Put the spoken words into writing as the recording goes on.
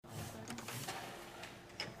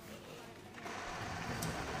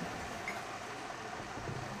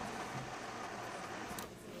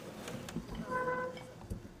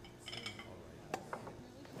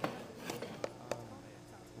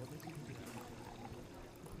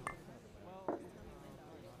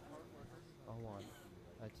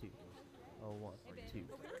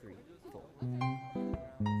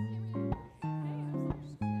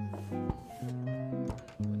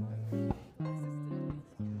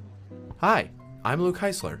Hi, I'm Luke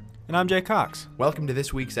Heisler. And I'm Jay Cox. Welcome to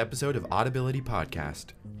this week's episode of Audibility Podcast.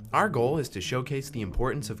 Our goal is to showcase the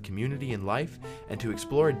importance of community in life and to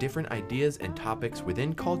explore different ideas and topics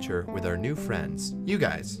within culture with our new friends, you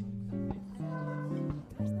guys.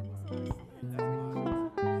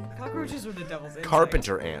 Cockroaches are the devil's insect.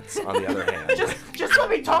 Carpenter ants, on the other hand. Just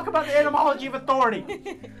let me talk about the etymology of authority.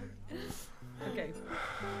 Okay.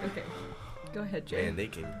 Go ahead, Jay. Man, they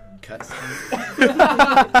can cut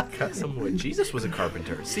some wood. Jesus was a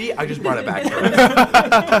carpenter. See, I just brought it back for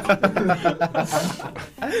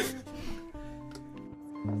us.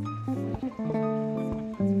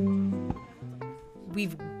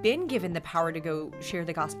 We've been given the power to go share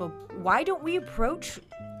the gospel. Why don't we approach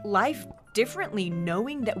life differently,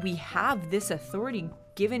 knowing that we have this authority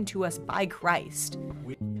given to us by Christ?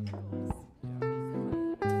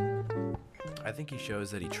 I think he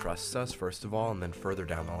shows that he trusts us, first of all, and then further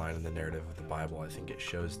down the line in the narrative of the Bible, I think it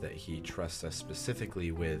shows that he trusts us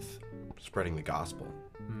specifically with spreading the gospel.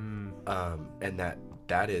 And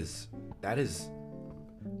that is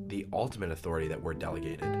the ultimate authority that we're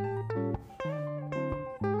delegated.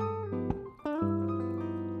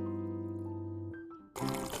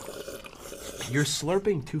 You're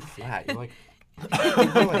slurping too flat. You're like,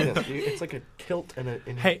 this. It's like a kilt and a.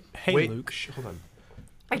 Hey, wait, Luke. Hold on.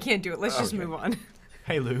 I can't do it. Let's just move on.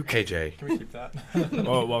 Hey, Luke. Hey, Jay. Can we keep that?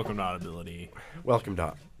 Well, welcome to Audibility. Welcome,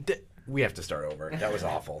 Doc. We have to start over. That was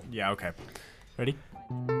awful. Yeah, okay. Ready?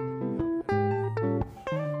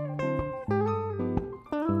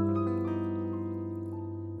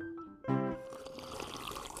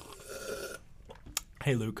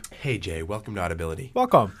 Hey, Luke. Hey, Jay. Welcome to Audibility.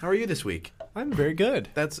 Welcome. How are you this week? I'm very good.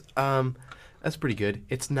 That's pretty good.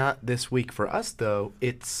 It's not this week for us though.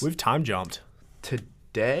 It's We've time jumped.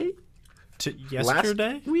 today. To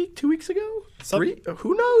yesterday? Last week, 2 weeks ago, Some- 3.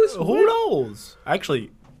 Who knows? Who knows?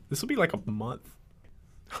 Actually, this will be like a month.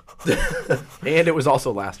 And it was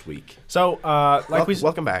also last week. So,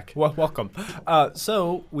 Welcome back. welcome.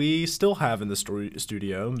 So we still have in the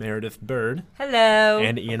studio Meredith Byrd Hello.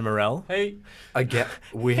 and Ian Morel. Hey, Again,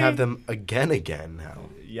 we have them again now.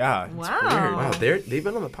 Yeah, it's Wow. weird. Wow, they've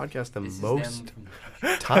been on the podcast the most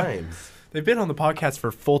times. They've been on the podcast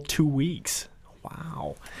for full 2 weeks.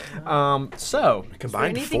 Wow. So,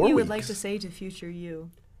 Combined Anything 4 you weeks. would like to say to future you?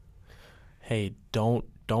 hey, don't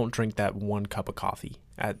drink that 1 cup of coffee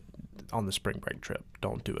on the spring break trip.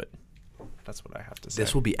 Don't do it. That's what I have to say.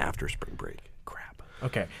 This will be after spring break. Crap.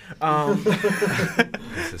 Okay.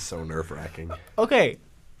 This is so nerve-wracking. Okay.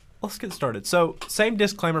 Let's get started. So, same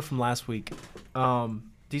disclaimer from last week.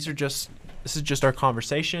 This is just our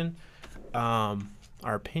conversation, our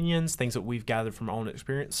opinions, things that we've gathered from our own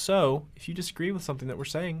experience. So, if you disagree with something that we're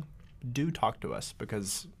saying, do talk to us,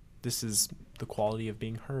 because this is the quality of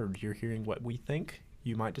being heard. You're hearing what we think.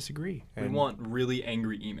 You might disagree. we And want really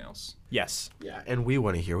angry emails. yes. Yeah, and we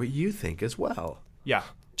want to hear what you think as well. Yeah.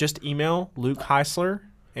 Just email Luke Heisler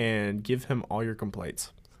and give him all your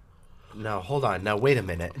complaints. Now, hold on. Now, wait a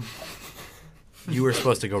minute. You were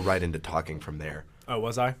supposed to go right into talking from there. Oh,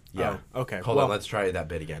 was I? Yeah. Oh, okay. Hold on. Let's try that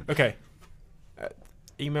bit again. Okay.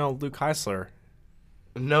 Email Luke Heisler.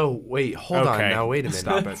 No, wait. Hold on. Okay. Now, wait a minute.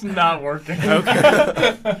 Stop it. It's not working.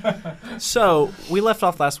 So we left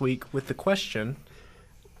off last week with the question: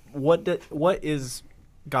 what is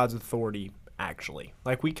God's authority actually?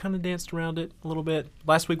 Like, we kind of danced around it a little bit.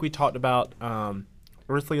 Last week we talked about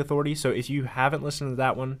earthly authority. So if you haven't listened to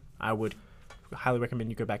that one, I would highly recommend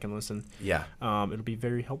you go back and listen. Yeah. It'll be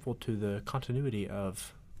very helpful to the continuity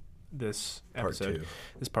of this episode. Part 2.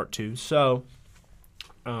 This part 2. So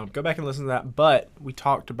go back and listen to that. But we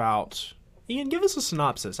talked about. Ian, give us a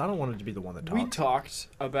synopsis. I don't want it to be the one that talks. We talked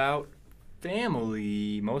about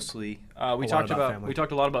family mostly. We lot talked about family. we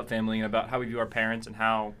talked a lot about family and about how we view our parents and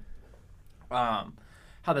how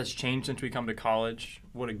that's changed since we come to college.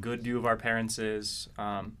 What a good view of our parents is.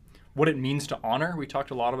 What it means to honor. We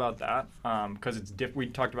talked a lot about that because we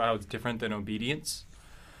talked about how it's different than obedience.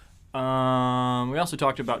 We also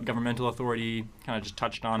talked about governmental authority. Kind of just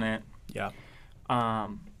touched on it. Yeah.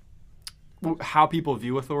 How people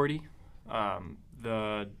view authority.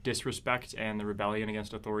 The disrespect and the rebellion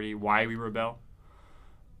against authority, why we rebel.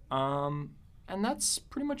 And that's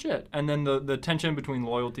pretty much it. And then the tension between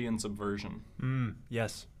loyalty and subversion.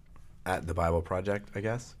 Yes. At the Bible Project, I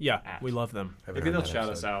guess. Yeah, we love them. Haven't Maybe heard they'll that shout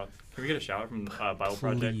us episode. out. Can we get a shout out from Bible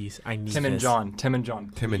Project? Please, I need Tim and this. John. Tim and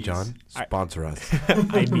please. John, sponsor us.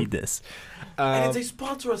 I need this. And they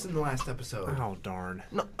sponsor us in the last episode. Oh, darn.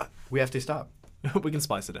 No, we have to stop. We can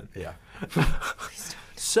splice it in. Yeah.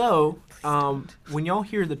 So, when y'all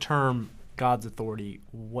hear the term God's authority,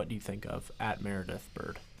 what do you think of at Meredith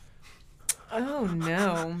Byrd? Oh,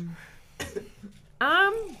 no.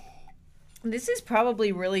 This is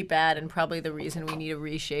probably really bad and probably the reason we need to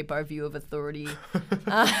reshape our view of authority.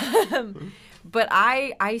 But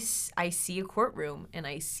I see a courtroom and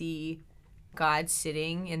I see God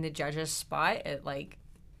sitting in the judge's spot at I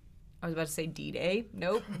was about to say D-Day.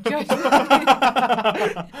 Nope.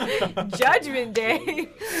 Judgment Day.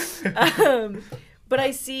 But I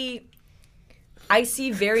see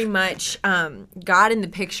very much God in the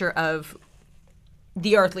picture of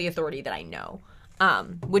the earthly authority that I know.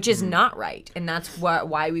 Which is not right. And that's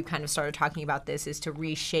why we've kind of started talking about this, is to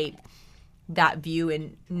reshape that view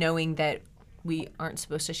and knowing that we aren't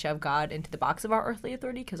supposed to shove God into the box of our earthly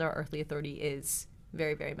authority, because our earthly authority is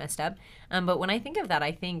very, very messed up. But when I think of that,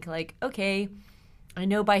 I think okay, I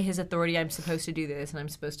know by his authority I'm supposed to do this and I'm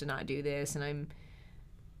supposed to not do this. And I'm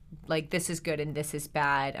this is good and this is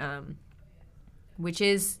bad. Which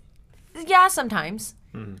is, yeah, sometimes.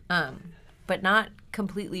 But not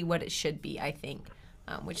completely what it should be, I think,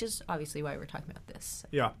 which is obviously why we're talking about this.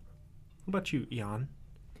 Yeah. What about you, Jan?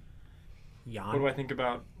 What do I think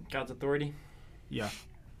about God's authority? Yeah.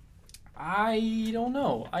 I don't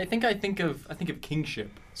know. I think of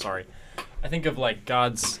kingship. Sorry. I think of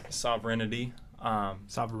God's sovereignty.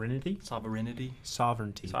 Sovereignty? Sovereignty.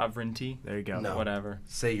 There you go. No. Whatever.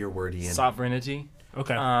 Say your word, Ian. Sovereignty.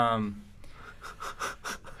 Okay. I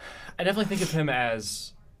definitely think of him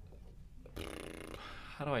as,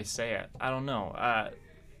 how do I say it? I don't know.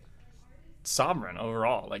 Sovereign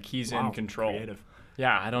overall. He's in control. Creative.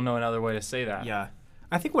 Yeah, I don't know another way to say that. Yeah.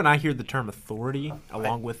 I think when I hear the term authority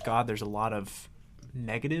along with God, there's a lot of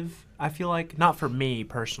negative, I feel like. Not for me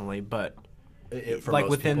personally, but For most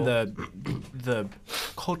within people. the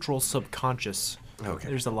cultural subconscious. Okay.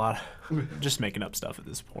 There's a lot of just making up stuff at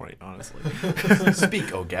this point, honestly.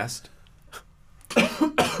 Speak, oh guest.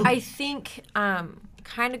 I think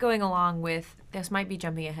kind of going along with, this might be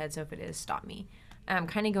jumping ahead, so if it is, stop me.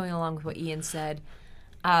 Kind of going along with what Ian said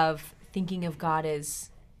of thinking of God as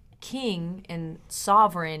king and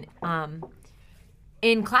sovereign.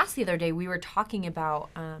 In class the other day, we were talking about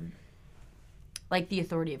the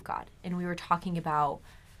authority of God, and we were talking about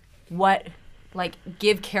what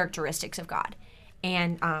give characteristics of God.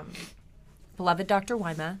 And beloved Dr.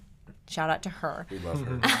 Wyma, shout out to her, We love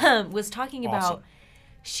her. was talking Awesome. about,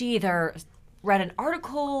 she either read an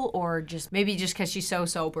article or maybe just because she's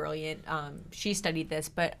so brilliant, she studied this,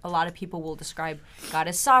 but a lot of people will describe God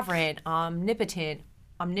as sovereign, omnipotent,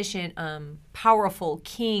 omniscient, powerful,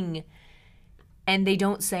 king, and they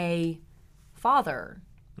don't say father,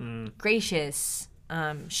 gracious,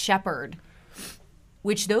 shepherd,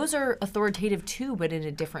 which those are authoritative too, but in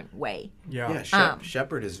a different way. Yeah.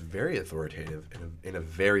 Shepherd is very authoritative in a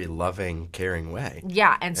very loving, caring way.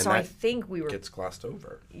 Yeah, and so I that think we were... Gets glossed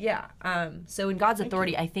over. Yeah. So in God's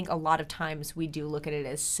authority, I think a lot of times we do look at it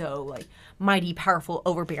as so mighty, powerful,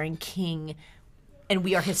 overbearing king, and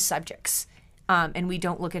we are his subjects. And we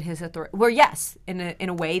don't look at his authority. Well, yes, in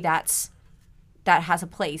a way that has a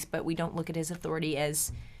place, but we don't look at his authority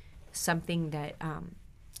as something that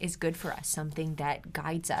is good for us, something that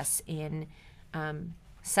guides us and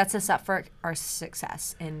sets us up for our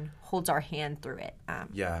success and holds our hand through it.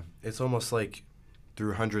 Yeah, it's almost like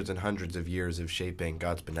through hundreds and hundreds of years of shaping,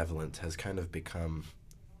 God's benevolence has kind of become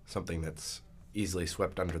something that's easily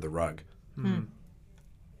swept under the rug.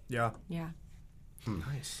 Yeah. Yeah.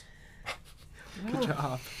 Nice. Good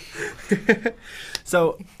job.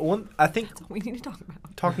 So I think That's all we need to talk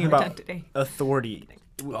about. talking We're done about today. authority.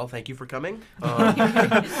 Well, thank you for coming.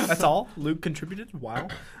 That's all. Luke contributed. Wow.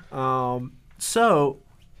 So,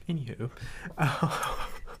 anywho,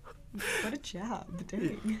 What a job.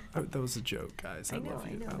 Dang. that was a joke, guys. I love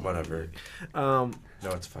you. know. Whatever. No,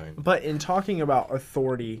 it's fine. But in talking about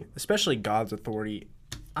authority, especially God's authority,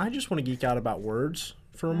 I just want to geek out about words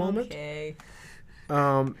for a moment. Okay.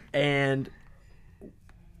 And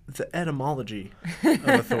the etymology of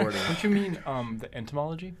authority. Don't you mean the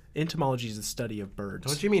entomology? Entomology is the study of birds.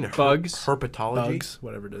 Don't you mean Bugs? herpetology? Bugs,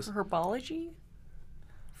 whatever it is. Herbology?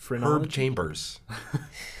 Phrenology? Herb chambers.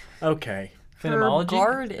 Okay. Phenomenology?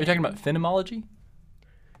 garden. Are you talking about phenomenology?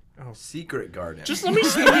 Secret garden. Just let me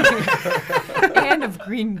see. And of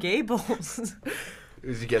Green Gables.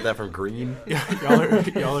 Did you get that from Green?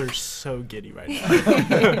 y'all are so giddy right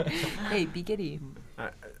now. Hey, be giddy.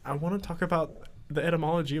 I want to talk about the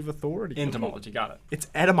etymology of authority. Entomology, got it. It's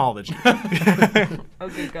etymology.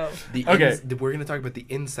 Okay, go. We're going to talk about the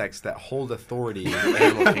insects that hold authority in the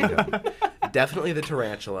animal kingdom. Definitely the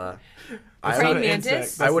tarantula. Praying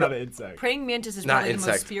mantis? That's would- not an insect. Praying mantis is Not probably the most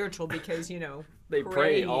insect. spiritual because, They pray.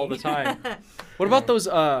 pray all the time. What about those,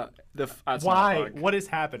 that's not a Why? bug. What is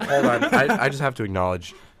happening? Hold on. I just have to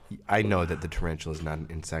acknowledge, I know that the tarantula is not an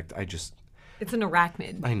insect. It's an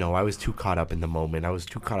arachnid. I know. I was too caught up in the moment. I was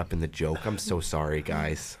too caught up in the joke. I'm so sorry,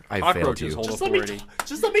 guys. I failed Cockroaches you. hold Just let me authority.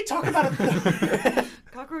 just let me talk about it.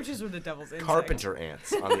 Cockroaches are the devil's insect. Carpenter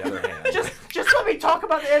ants, on the other hand. just let me talk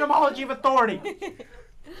about the etymology of authority.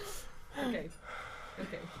 Okay.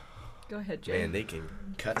 Go ahead, Jay. Man, they can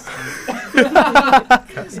cut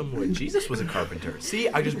some wood. Jesus was a carpenter. See,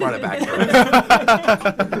 I just brought it back for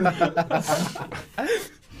us.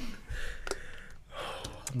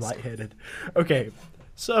 I'm lightheaded. Okay,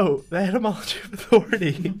 so the etymology of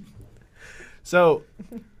authority. So,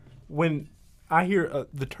 when I hear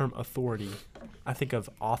the term authority, I think of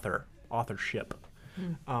authorship.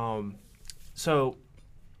 So,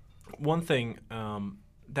 one thing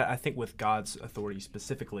that I think with God's authority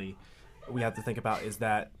specifically, we have to think about is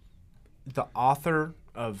that the author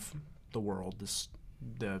of the world,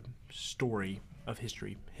 the story of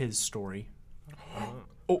history, his story.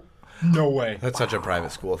 No way. That's such a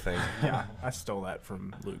private school thing. Yeah, I stole that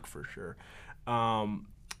from Luke for sure.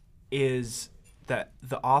 Is that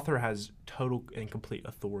the author has total and complete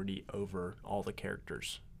authority over all the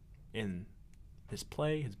characters in his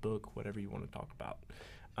play, his book, whatever you want to talk about.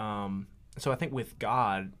 So I think with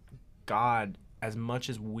God, as much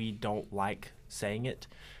as we don't like saying it,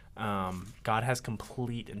 God has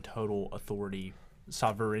complete and total authority,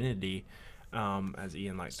 sovereignty, as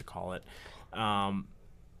Ian likes to call it,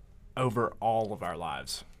 over all of our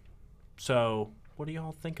lives. So what do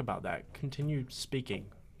y'all think about that? Continue speaking.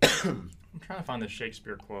 I'm trying to find the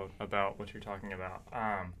Shakespeare quote about what you're talking about.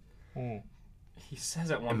 He says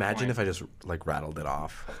at one Imagine point... if I just like rattled it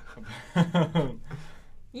off.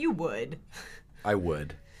 You would. I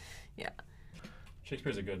would. Yeah.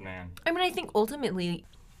 Shakespeare's a good man. I mean, I think ultimately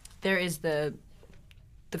there is the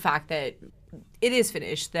fact that it is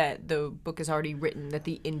finished, that the book is already written, that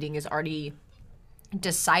the ending is already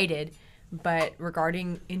decided. But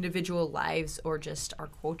regarding individual lives or just our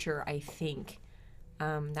culture, I think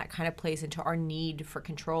that kind of plays into our need for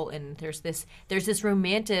control. And there's this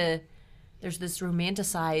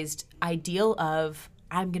romanticized ideal of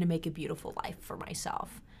I'm gonna make a beautiful life for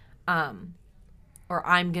myself, or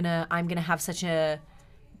I'm gonna have such a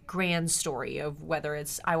grand story of whether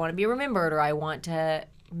it's I want to be remembered, or I want to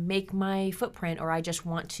make my footprint, or I just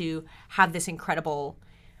want to have this incredible.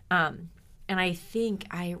 And I think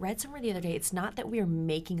I read somewhere the other day, it's not that we are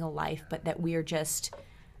making a life, but that we are just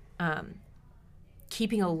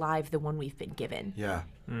keeping alive the one we've been given. Yeah.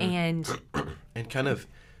 And kind of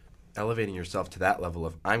elevating yourself to that level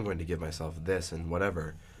of I'm going to give myself this and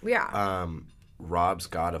whatever. yeah. Robs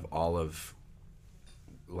God of all of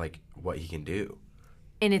like what he can do.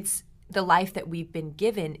 And it's the life that we've been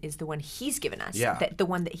given is the one he's given us. Yeah. The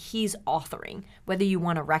one that he's authoring, whether you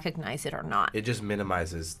want to recognize it or not. It just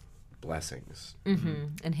minimizes blessings.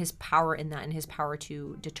 And his power in that, and his power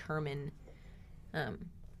to determine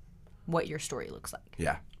what your story looks like.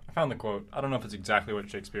 Yeah. I found the quote. I don't know if it's exactly what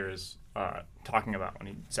Shakespeare is talking about when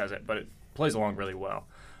he says it, but it plays along really well.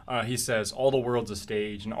 He says, "All the world's a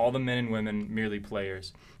stage, and all the men and women merely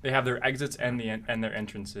players. They have their exits and their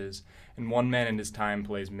entrances, and one man in his time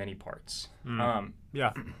plays many parts." Yeah.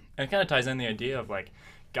 And it kind of ties in the idea of like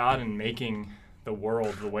God in making the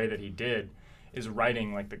world the way that he did is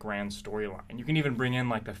writing like the grand storyline. You can even bring in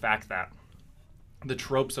like the fact that the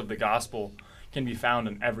tropes of the gospel can be found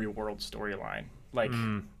in every world storyline. Like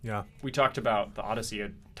Yeah. we talked about the Odyssey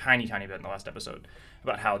a tiny bit in the last episode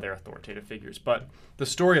about how they're authoritative figures, but the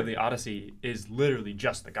story of the Odyssey is literally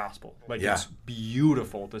just the gospel. Like it's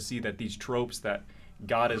beautiful to see that these tropes that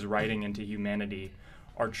God is writing into humanity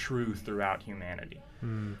are true throughout humanity.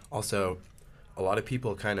 Also, a lot of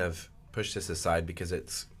people kind of push this aside because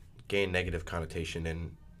it's gained negative connotation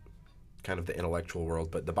in kind of the intellectual world,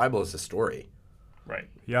 but the Bible is a story. Right.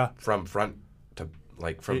 Yeah. From front to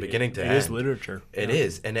like from beginning to end. It is literature. It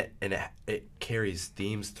is, and it carries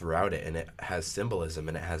themes throughout it, and it has symbolism,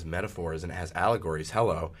 and it has metaphors, and it has allegories.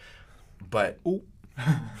 Hello, but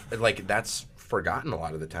like that's forgotten a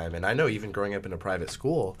lot of the time. And I know even growing up in a private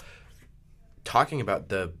school, talking about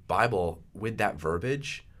the Bible with that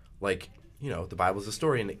verbiage, like the Bible is a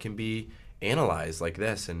story, and it can be analyzed like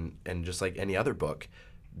this, and just like any other book,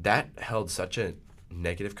 that held such a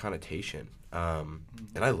negative connotation.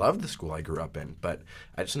 And I loved the school I grew up in, but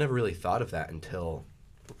I just never really thought of that until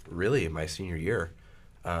really in my senior year,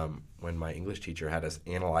 when my English teacher had us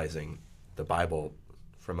analyzing the Bible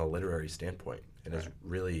from a literary standpoint. And it's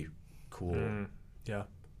really cool. Yeah.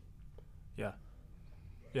 Yeah.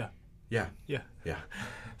 Yeah. Yeah. Yeah. Yeah.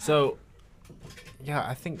 So, yeah,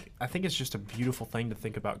 I think it's just a beautiful thing to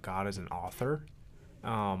think about God as an author.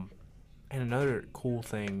 And another cool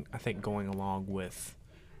thing, I think, going along with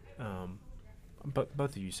but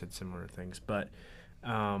both of you said similar things, but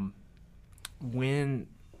when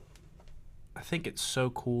I think it's so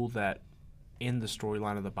cool that in the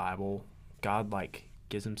storyline of the Bible, God like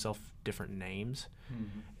gives himself different names.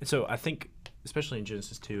 And so I think, especially in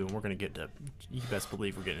Genesis 2, and we're going to get to, you best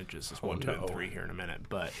believe we're getting to Genesis 1, 2, and 3 here in a minute,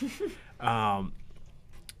 but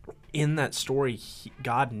in that story,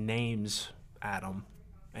 God names Adam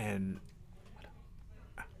and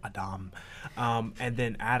Adam, and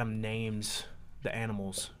then Adam names the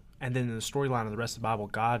animals, and then in the storyline of the rest of the Bible,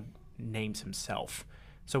 God names himself.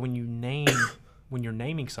 So when you're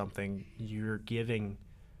naming something, you're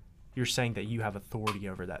saying that you have authority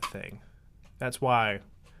over that thing. That's why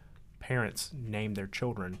parents name their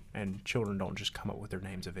children, and children don't just come up with their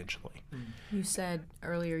names eventually. You said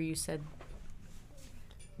earlier,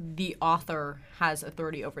 the author has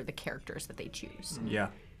authority over the characters that they choose. Yeah.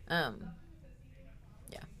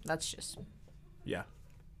 Yeah, that's just. Yeah.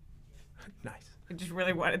 Nice. I just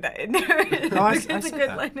really wanted that in there. I It's said a good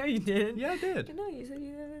that. line. No, you did. Yeah, I did. No, you said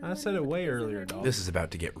you did. I said it way earlier, dog. This is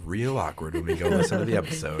about to get real awkward when we go listen to the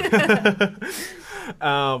episode.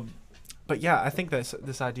 But yeah, I think that's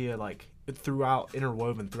this idea, like,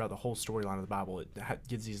 interwoven throughout the whole storyline of the Bible, it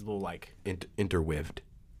gives these little, like... Interwived.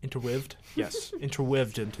 Interwived? Yes.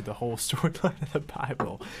 Interwived into the whole storyline of the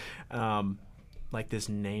Bible. Like this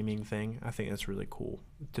naming thing, I think that's really cool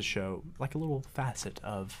to show, like, a little facet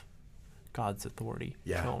of God's authority.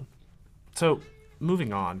 Yeah. So,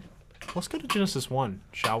 moving on. Let's go to Genesis 1,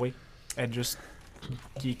 shall we? And just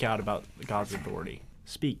geek out about God's authority.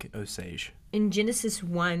 Speak, O sage. In Genesis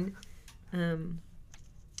 1,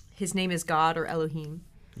 his name is God or Elohim,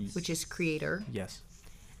 which is creator. Yes.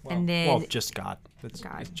 And then just God. It's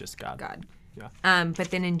God. just God. God. Yeah. But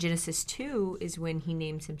then in Genesis 2 is when he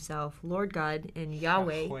names himself Lord God and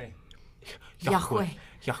Yahweh. Yahweh.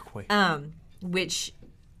 Which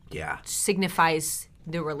Yeah. signifies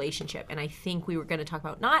the relationship. And I think we were going to talk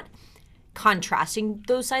about not contrasting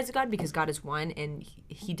those sides of God, because God is one and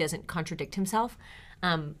he doesn't contradict himself,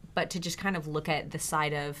 but to just kind of look at the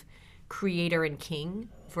side of creator and king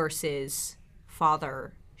versus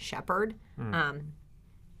father shepherd,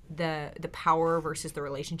 the power versus the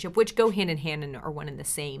relationship, which go hand in hand and are one and the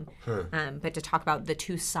same, but to talk about the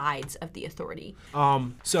two sides of the authority.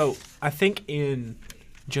 So I think in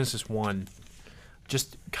Genesis 1,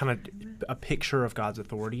 just kind of a picture of God's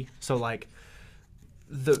authority. So like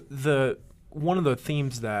the one of the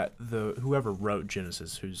themes that whoever wrote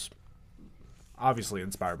Genesis, who's obviously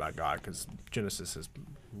inspired by God, because Genesis is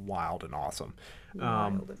wild and awesome.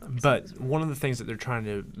 But one of the things that they're trying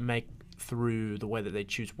to make through the way that they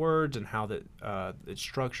choose words and how that it's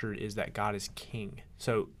structured is that God is king.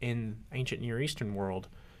 So in ancient Near Eastern world,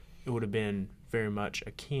 it would have been very much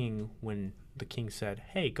a king when the king said,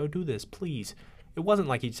 hey, go do this, please. It wasn't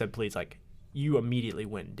like he said, please, like you immediately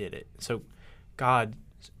went and did it. So God,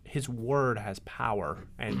 his word has power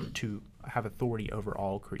and to have authority over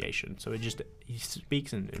all creation. So he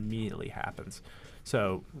speaks and it immediately happens.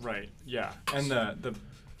 So Right. Yeah. And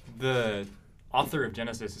the author of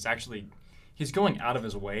Genesis is actually, he's going out of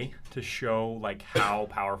his way to show like how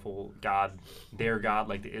powerful their God,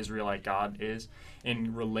 like the Israelite God, is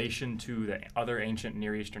in relation to the other ancient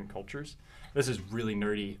Near Eastern cultures. This is really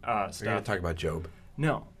nerdy stuff. We're going to talk about Job.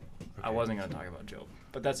 No, I wasn't going to talk about Job,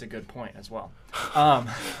 but that's a good point as well.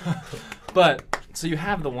 But so you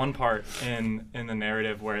have the one part in the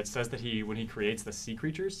narrative where it says that when he creates the sea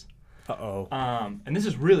creatures. And this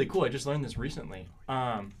is really cool. I just learned this recently.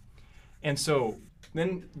 And so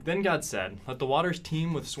then God said, let the waters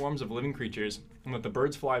teem with swarms of living creatures, and let the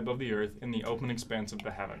birds fly above the earth in the open expanse of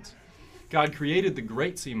the heavens. God created the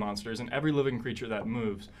great sea monsters and every living creature that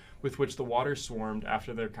moves, with which the waters swarmed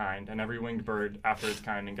after their kind, and every winged bird after its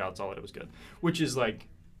kind, and God saw that it was good. Which is like,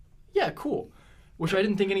 yeah, cool. Which I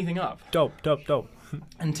didn't think anything of. Dope.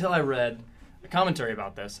 Until I read a commentary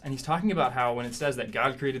about this, and he's talking about how when it says that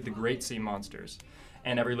God created the great sea monsters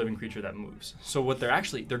and every living creature that moves. So what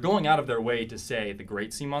they're going out of their way to say the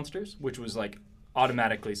great sea monsters, which was like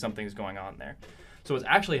automatically something's going on there. So what's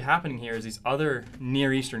actually happening here is these other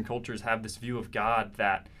Near Eastern cultures have this view of God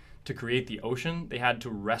that to create the ocean, they had to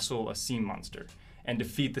wrestle a sea monster and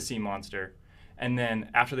defeat the sea monster. And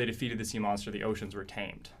then after they defeated the sea monster, the oceans were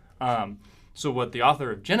tamed. So what the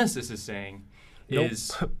author of Genesis is saying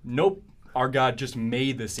is, nope, our God just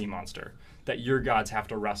made the sea monster that your gods have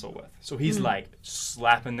to wrestle with. So he's like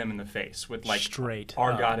slapping them in the face with like, straight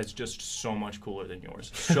our up. God is just so much cooler than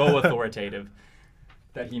yours. So authoritative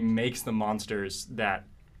that he makes the monsters that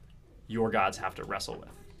your gods have to wrestle with.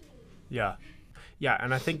 Yeah,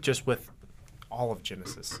 and I think just with all of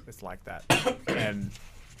Genesis, it's like that. And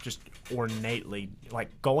just ornately,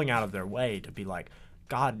 like, going out of their way to be like,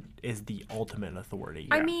 God is the ultimate authority.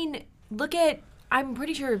 I mean, look at, I'm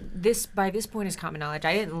pretty sure by this point is common knowledge.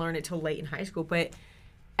 I didn't learn it till late in high school, but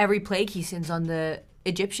every plague he sends on the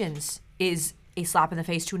Egyptians is a slap in the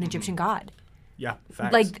face to an Egyptian god. Yeah,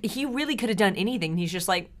 facts. Like, he really could have done anything. He's just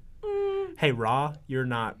like, hey, Ra, you're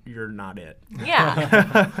not it.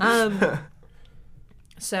 yeah.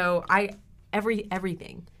 So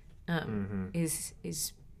everything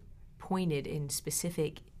is pointed and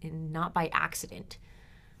specific and not by accident.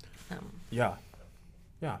 Yeah.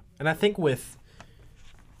 And I think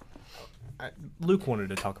Luke wanted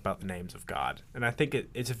to talk about the names of God, and I think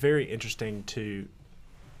it's very interesting to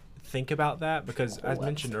think about that because I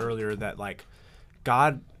mentioned earlier that like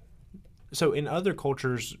God. So in other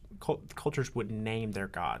cultures would name their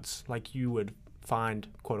gods. Like you would find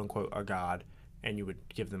quote unquote a god, and you would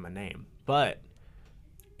give them a name. But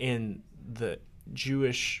in the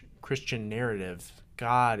Jewish Christian narrative,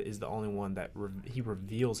 God is the only one that he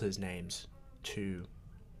reveals his names to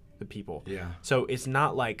the people. Yeah. So it's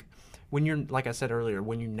not like when you're, like I said earlier,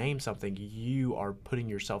 when you name something, you are putting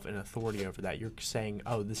yourself in authority over that. You're saying,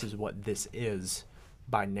 oh, this is what this is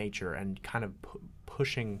by nature, and kind of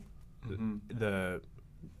pushing the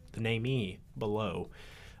namee below.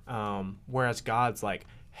 Whereas God's like,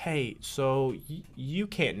 hey, so you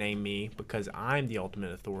can't name me because I'm the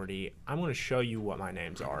ultimate authority. I'm going to show you what my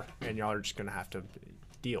names are, and y'all are just going to have to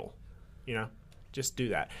deal, just do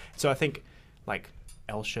that. So I think like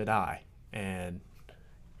El Shaddai and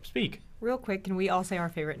speak. Real quick, can we all say our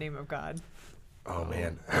favorite name of God? Oh,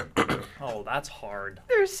 man. Oh, that's hard.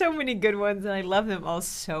 There's so many good ones, and I love them all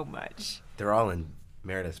so much. They're all in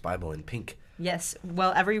Meredith's Bible in pink. Yes.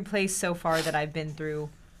 Well, every place so far that I've been through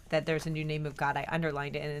that there's a new name of God, I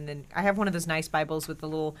underlined it. And then I have one of those nice Bibles with the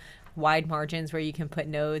little wide margins where you can put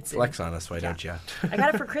notes. Flex on us, why don't you? I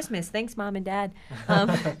got it for Christmas. Thanks, Mom and Dad.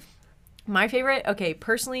 My favorite,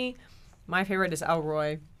 personally, my favorite is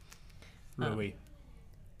Elroy. Louis.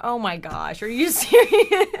 Oh my gosh, are you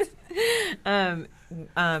serious? In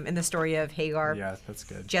the story of Hagar. Yeah, that's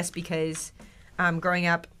good. Just because growing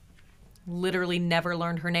up, literally never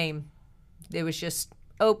learned her name. It was just,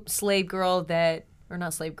 slave girl that, or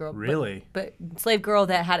not slave girl. Really? But slave girl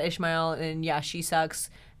that had Ishmael, and yeah, she sucks.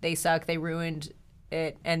 They suck. They ruined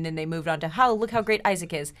it. And then they moved on to, look how great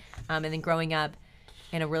Isaac is. And then growing up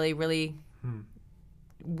in a really, really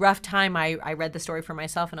rough time, I read the story for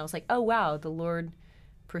myself, and I was like, oh, wow, the Lord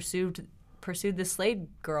pursued this slave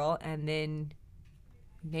girl and then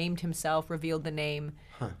named himself, revealed the name.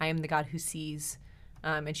 I am the God who sees.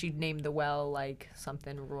 And she named the well like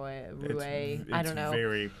something Ruay. I don't know. It's a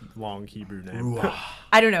very long Hebrew name.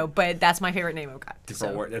 I don't know, but that's my favorite name of God.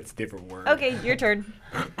 Different word. That's a different word. Okay, your turn.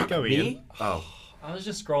 Go, Ian. Me? Oh. I was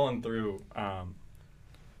just scrolling through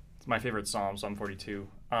it's my favorite psalm, Psalm 42,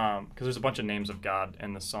 because there's a bunch of names of God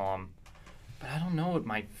in the psalm, but I don't know what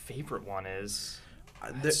my favorite one is.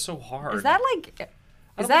 It's so hard. Is that like...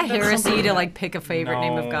 Is that heresy to like pick a favorite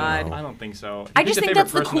name of God? No, I don't think so. I just think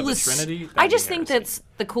that's the coolest. Trinity, I just think that's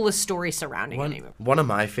the coolest story surrounding a name of God. One of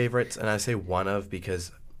my favorites, and I say one of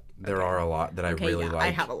because there are a lot that I really like. I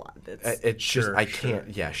have a lot. It's just I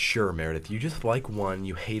can't. Yeah, sure, Meredith. You just like one.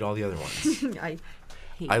 You hate all the other ones. I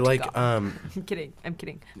hate I like. God. I'm kidding. I'm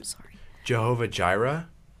sorry. Jehovah Jireh.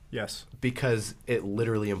 Yes. Because it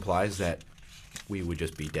literally implies that we would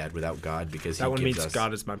just be dead without God because that he one gives means us.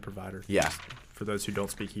 God is my provider. Yeah. For those who don't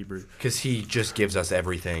speak Hebrew. Because he just gives us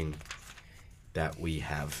everything that we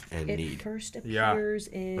have and need. It first appears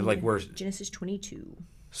in like we're Genesis 22.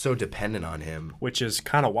 so dependent on him. Which is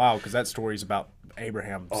kind of wild because that story is about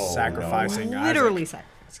Abraham sacrificing Isaac. Literally sacrificing.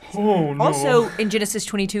 Oh, no. Also, in Genesis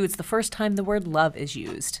 22, it's the first time the word love is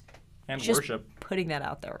used. and Just worship. putting that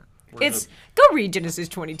out there. Worship. Go read Genesis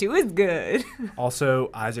 22. It's good. Also,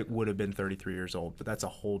 Isaac would have been 33 years old, but that's a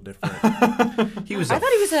whole different... He was. I thought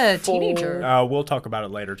he was a teenager. we'll talk about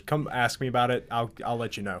it later. Come ask me about it. I'll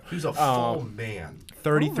let you know. He was a full man.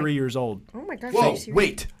 33 years old. Oh my gosh. Whoa!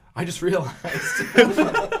 Wait! I just realized.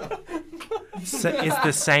 It's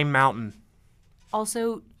the same mountain.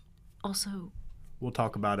 Also, We'll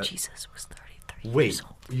talk about it. Jesus was 33 Wait! years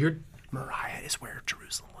old. You're. Moriah is where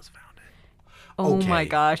Jerusalem was founded. Oh Okay, my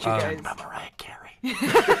gosh, you guys. Mariah Carey.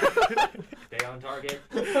 Stay on target.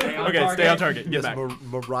 Okay, stay on target. Get Yes, back.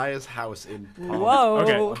 Mariah's house in. Whoa.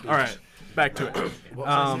 Okay, all right. Back to it. What was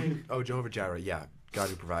I saying? Oh, Jehovah Jireh. Yeah, God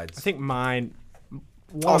who provides. I think one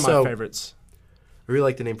of Also- my favorites. I really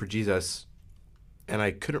like the name for Jesus, and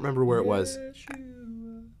I couldn't remember where it was.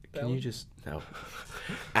 Can you just no?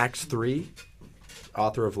 Acts 3,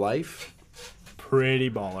 author of life. Pretty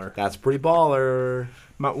baller. That's pretty baller.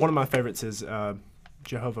 One of my favorites is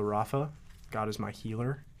Jehovah Rapha, God is my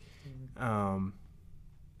healer.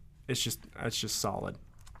 It's just solid.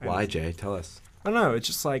 And Why, Jay? Tell us. I don't know. It's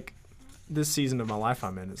just like this season of my life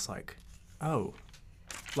I'm in. It's like, oh,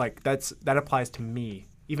 like that applies to me,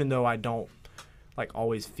 even though I don't like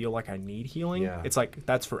always feel like I need healing. Yeah. It's like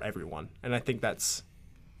that's for everyone, and I think that's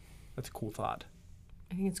a cool thought.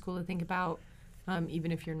 I think it's cool to think about,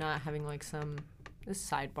 even if you're not having like this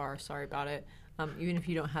sidebar, sorry about it, even if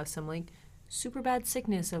you don't have some like super bad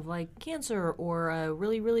sickness of like cancer or a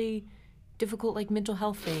really, really difficult like mental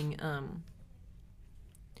health thing,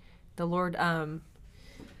 the Lord, I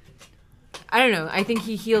don't know, I think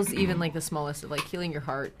he heals even like the smallest of like healing your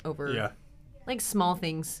heart over like small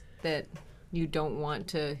things that you don't want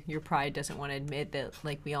to, your pride doesn't want to admit that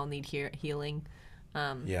like we all need healing.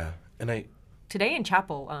 Yeah. And Today in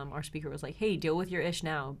chapel, our speaker was like, hey, deal with your ish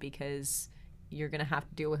now because you're going to have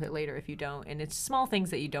to deal with it later if you don't. And it's small things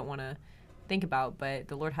that you don't want to think about, but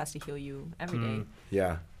the Lord has to heal you every day.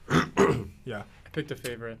 yeah. Yeah. I picked a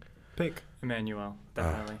favorite. Pick. Emmanuel,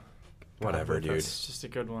 definitely. Whatever, with dude. us. It's just a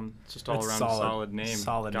good one. It's just all It's around solid. a solid name.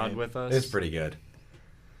 Solid God name. with us. It's pretty good.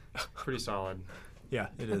 pretty solid. Yeah,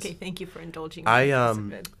 it is. Okay, thank you for indulging. I, me. That's so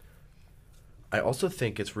good. I also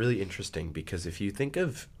think it's really interesting because if you think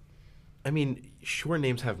of, I mean, sure,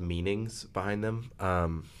 names have meanings behind them.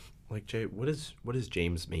 Like Jay, what does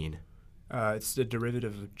James mean? It's the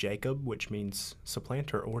derivative of Jacob, which means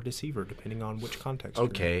supplanter or deceiver, depending on which context. you're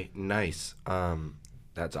in. Okay, nice.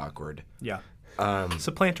 That's awkward. Yeah.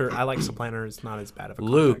 Supplanter. I like supplanter. It's not as bad of a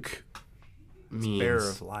context. Luke means bearer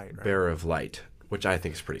of light, right? Bearer of light, which I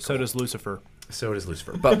think is pretty cool. So does Lucifer. So does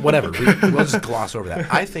Lucifer. But whatever. We'll just gloss over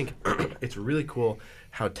that. I think it's really cool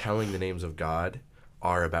how telling the names of God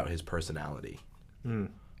are about his personality. And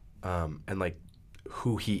like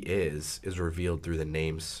who he is revealed through the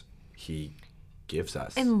names he gives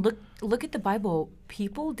us. And look at the Bible.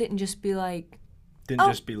 People didn't just be like, Didn't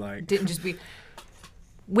just be like.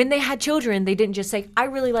 when they had children, they didn't just say, I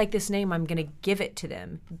really like this name, I'm going to give it to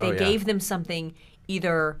them. They gave them something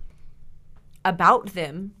either about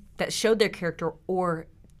them that showed their character or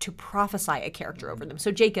to prophesy a character over them.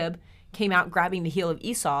 So Jacob came out grabbing the heel of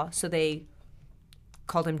Esau, so they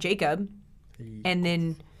called him Jacob. And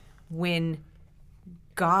then when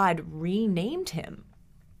God renamed him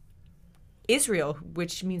Israel,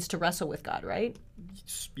 which means to wrestle with God, right?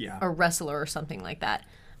 Yeah. A wrestler or something like that.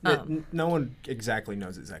 No one exactly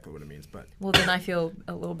knows exactly what it means, but Well, then I feel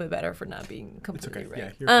a little bit better for not being it's completely okay. right.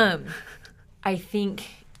 Yeah, you're fine. I think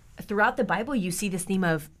throughout the Bible, you see this theme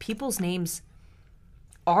of people's names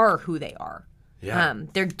are who they are. Yeah.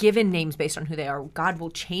 They're given names based on who they are.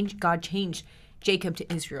 God changed Jacob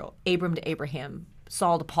to Israel, Abram to Abraham,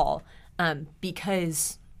 Saul to Paul,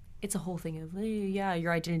 because it's a whole thing of,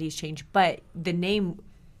 your identity's changed. But the name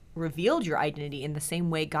revealed your identity in the same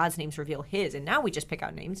way God's names reveal his. And now we just pick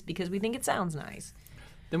out names because we think it sounds nice.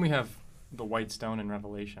 Then we have the white stone in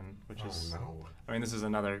Revelation, which is, I mean, this is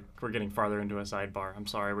another, we're getting farther into a sidebar. I'm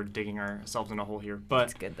sorry, we're digging ourselves in a hole here. But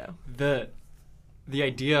It's good, though. the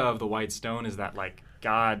idea of the white stone is that, like,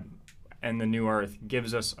 God and the new earth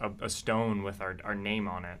gives us a stone with our name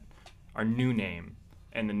on it, our new name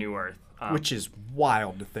and the new earth. Which is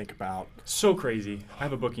wild to think about. So crazy. I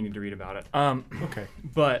have a book you need to read about it. Okay.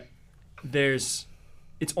 But it's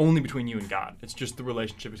only between you and God. It's just the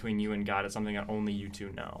relationship between you and God. It's something that only you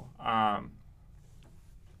two know. I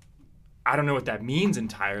don't know what that means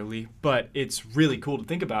entirely, but it's really cool to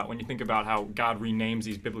think about when you think about how God renames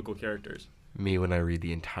these biblical characters. Me when I read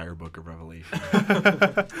the entire book of Revelation.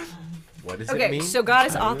 What does it Okay, mean? so God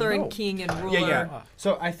is author know. and king and ruler. Yeah.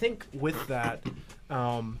 So I think with that,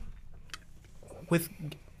 with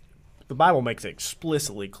the Bible makes it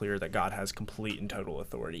explicitly clear that God has complete and total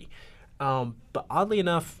authority. But oddly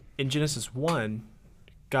enough, in Genesis 1,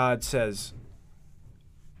 God says,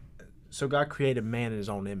 so God created man in his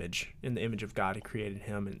own image. In the image of God, he created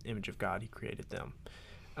him. In the image of God, he created them.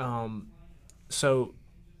 So,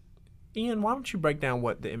 Ian, why don't you break down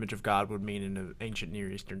what the image of God would mean in an ancient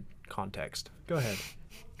Near Eastern context? Go ahead.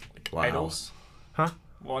 Wow. Idols. Huh?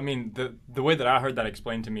 Well, I mean, the way that I heard that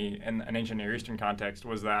explained to me in an ancient Near Eastern context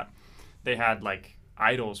was that they had, like,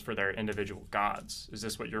 idols for their individual gods. Is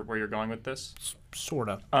this where you're going with this? Sort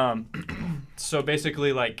of. So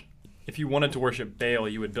basically, like, if you wanted to worship Baal,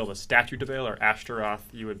 you would build a statue to Baal, or Ashtaroth.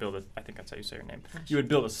 You would build I think that's how you say her name. You would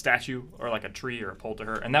build a statue or like a tree or a pole to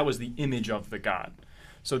her, and that was the image of the god.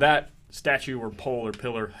 So that statue or pole or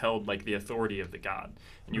pillar held like the authority of the god,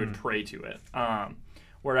 and you would pray to it.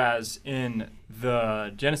 Whereas in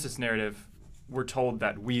the Genesis narrative, we're told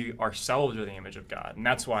that we ourselves are the image of God, and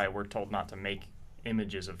that's why we're told not to make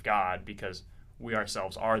images of God, because we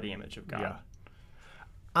ourselves are the image of God. Yeah.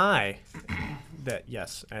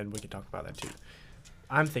 Yes, and we can talk about that too.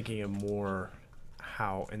 I'm thinking of more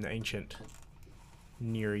how in the ancient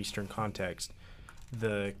Near Eastern context,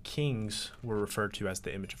 the kings were referred to as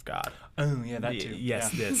the image of God. Oh, yeah, that too.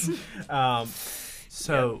 Yes, Yeah. this.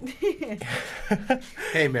 So,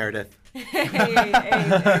 Hey, Meredith.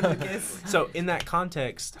 Hey, Lucas. so in that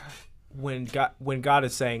context, when God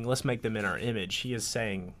is saying, "Let's make them in our image," He is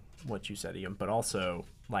saying what you said, Ian, but also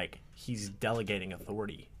like He's delegating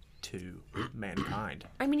authority to mankind.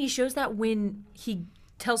 I mean, he shows that when he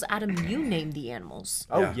tells Adam, "You name the animals."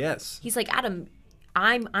 Oh Yeah. yes, He's like, "Adam,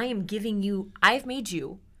 I am giving you. I've made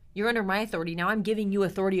you. You're under my authority. Now I'm giving you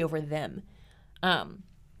authority over them."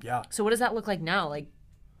 yeah. So what does that look like now? Like,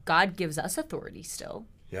 God gives us authority still.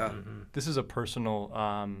 Yeah. This is a personal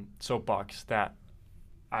soapbox that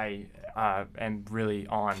I am really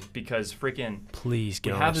on because freaking Please we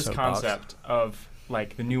get on have the this soapbox. concept of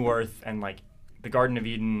like the new earth and like the Garden of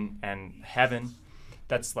Eden and heaven.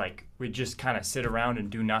 That's like we just kind of sit around and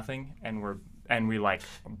do nothing and we like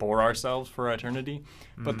bore ourselves for eternity.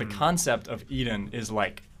 But the concept of Eden is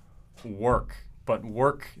like work, but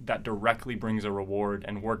work that directly brings a reward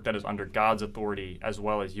and work that is under God's authority as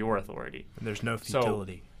well as your authority. And there's no So-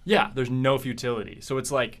 futility. Yeah, there's no futility. So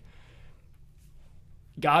it's like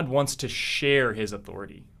God wants to share his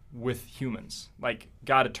authority with humans. Like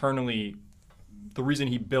God eternally, the reason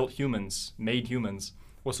he built humans, made humans,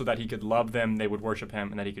 was so that he could love them, they would worship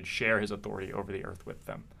him, and that he could share his authority over the earth with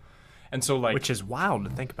them. And so like, Which is wild to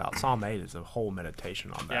think about. Psalm 8 is a whole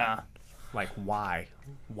meditation on that. yeah, Like why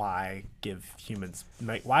give humans?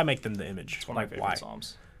 Why make them the image? it's one of my Like favorite why?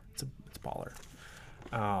 Psalms. It's baller.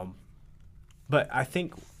 But I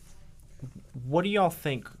think, what do y'all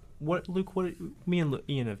think? What Luke? What me and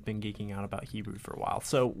Ian have been geeking out about Hebrew for a while.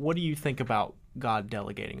 So what do you think about God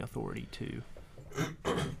delegating authority to?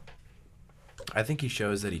 I think he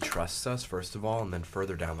shows that he trusts us, first of all, and then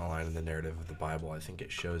further down the line in the narrative of the Bible, I think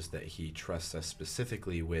it shows that he trusts us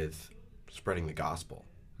specifically with spreading the gospel.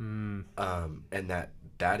 And that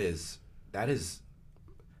is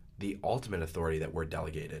the ultimate authority that we're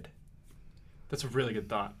delegated. That's a really good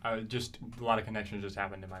thought. Just a lot of connections just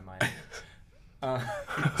happened in my mind.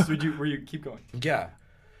 So were you keep going? Yeah.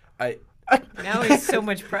 Now it's so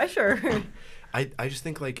much pressure. I just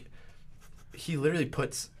think like he literally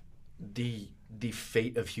puts the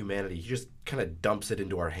fate of humanity, he just kind of dumps it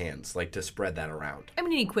into our hands, like to spread that around. I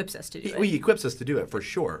mean, he equips us to do it. He equips us to do it for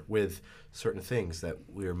sure with certain things that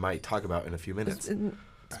we might talk about in a few minutes.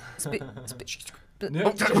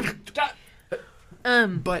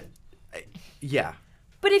 But yeah,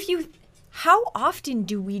 But how often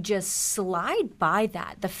do we just slide by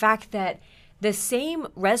that? The fact that the same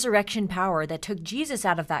resurrection power that took Jesus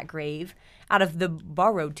out of that grave, out of the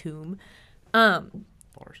borrowed tomb,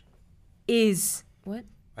 is what?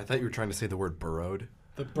 I thought you were trying to say the word burrowed.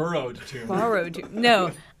 The burrowed tomb. Borrowed tomb.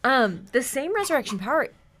 No. The same resurrection power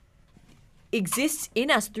exists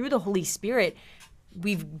in us through the Holy Spirit.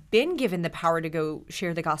 We've been given the power to go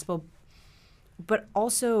share the gospel, but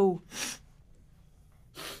also,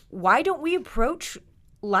 why don't we approach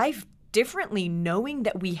life differently, knowing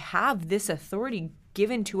that we have this authority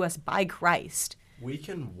given to us by Christ? We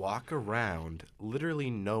can walk around literally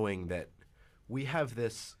knowing that we have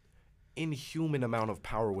this inhuman amount of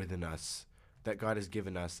power within us that God has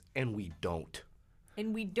given us, and we don't.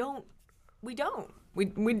 And we don't. We don't.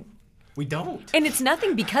 We don't. And it's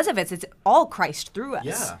nothing because of us. It's all Christ through us.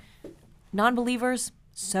 Yeah. Non-believers,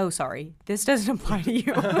 so sorry. This doesn't apply to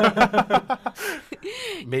you.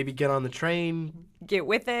 Maybe get on the train. Get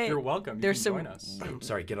with it. You're welcome. You There's can some. join us.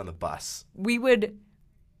 Sorry, get on the bus. We would.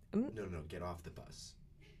 No, get off the bus.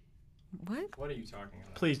 What? What are you talking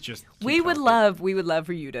about? Please just. We would love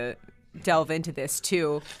for you to delve into this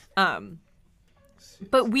too.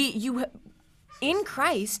 But in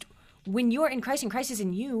Christ, when you're in Christ and Christ is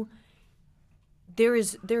in you, there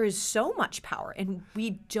is so much power, and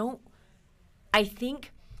we don't. I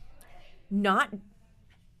think not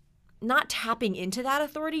tapping into that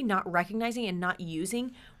authority, not recognizing and not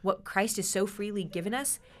using what Christ has so freely given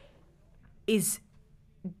us, is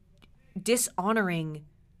dishonoring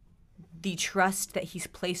the trust that he's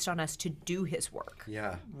placed on us to do his work.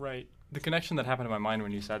 Yeah. Right. The connection that happened in my mind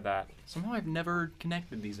when you said that, somehow I've never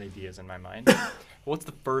connected these ideas in my mind. What's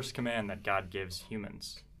the first command that God gives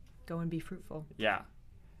humans? Go and be fruitful. Yeah.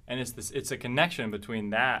 And it's a connection between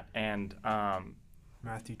that and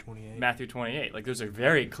Matthew 28. Matthew 28. Like there's a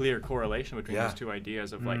very clear correlation between Yeah. those two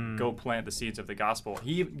ideas of like go plant the seeds of the gospel.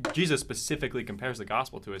 Jesus specifically compares the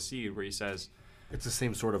gospel to a seed where he says, It's the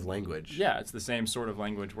same sort of language. yeah, it's the same sort of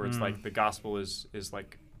language where it's like the gospel is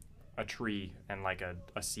like a tree and like a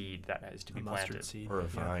seed that is to be A mustard planted. seed. Or a Yeah.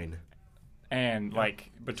 vine. And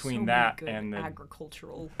like So between many that good and the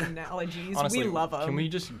agricultural analogies. honestly, we love them. can we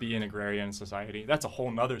just be an agrarian society? That's a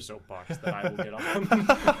whole nother soapbox that I will get on.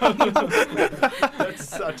 That's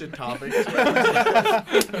such a topic.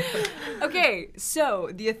 Okay, so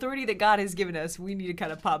the authority that God has given us, we need to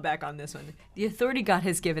kind of pop back on this one. The authority God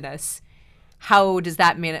has given us, how does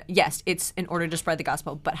that yes, it's in order to spread the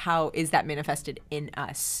gospel, but how is that manifested in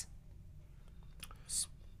us?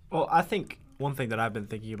 Well, I think one thing that I've been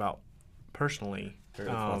thinking about personally.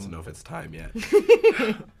 Meredith wants to know if it's time yet.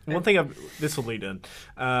 One thing this will lead in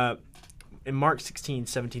Mark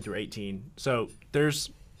 16:17-18. So there's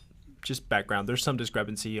just background. There's some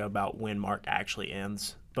discrepancy about when Mark actually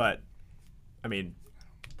ends, but I mean,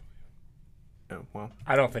 well,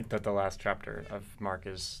 I don't think that the last chapter of Mark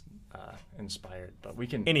is inspired, but we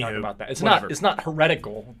can talk Anywho, about that. It's whatever. not. It's not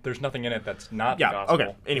heretical. There's nothing in it that's not the yeah, gospel.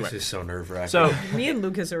 okay. Anyway, This is so nerve-wracking. so Me and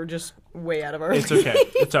Lucas are just way out of our. it's okay.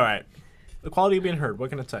 It's all right. The quality of being heard. What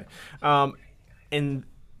can I say?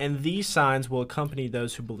 And these signs will accompany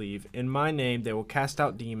those who believe. In my name, they will cast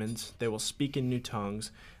out demons. They will speak in new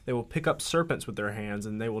tongues. They will pick up serpents with their hands,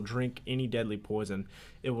 and they will drink any deadly poison.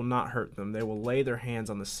 It will not hurt them. They will lay their hands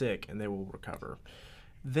on the sick, and they will recover.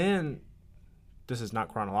 Then, this is not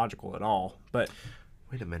chronological at all, but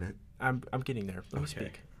Wait a minute. I'm getting there. Let me Okay.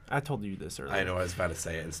 speak. I told you this earlier. I know I was about to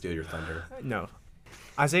say it and steal your thunder. No.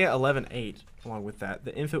 Isaiah 11:8, along with that,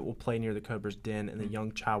 the infant will play near the cobra's den, and the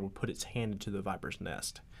young child will put its hand into the viper's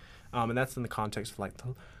nest. And that's in the context of like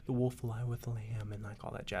the wolf will lie with the lamb and like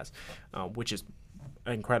all that jazz, which is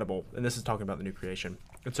incredible. And this is talking about the new creation.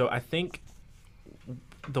 And so I think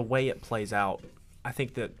the way it plays out, I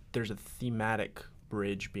think that there's a thematic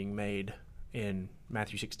bridge being made in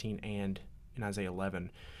Matthew 16 and in Isaiah 11,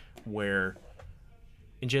 where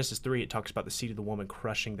in Genesis 3 it talks about the seed of the woman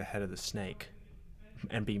crushing the head of the snake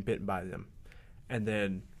and being bitten by them. And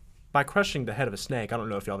then by crushing the head of a snake, I don't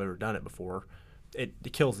know if y'all have ever done it before, it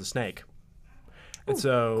kills the snake. And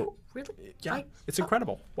so, Really? yeah, it's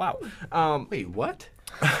incredible. Wow. Wait, what?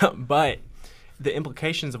 But the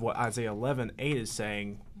implications of what Isaiah 11:8 is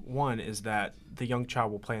saying, one is that the young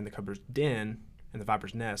child will play in the cobra's den and the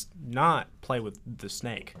viper's nest, not play with the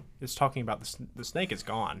snake. It's talking about the snake is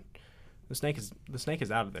gone. The snake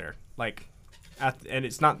is out of there. Like, and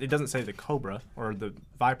it's not. It doesn't say the cobra or the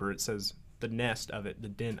viper. It says the nest of it, the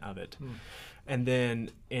den of it. And then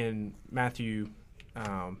in Matthew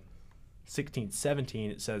 16:17,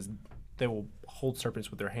 it says they will hold serpents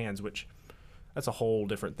with their hands, which that's a whole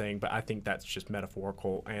different thing. But I think that's just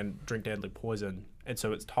metaphorical, and drink deadly poison. And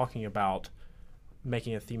so it's talking about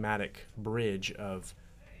making a thematic bridge of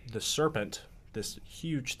the serpent, this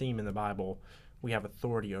huge theme in the Bible. We have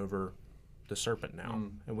authority over the serpent now,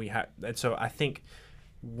 and so I think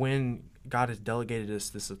when God has delegated us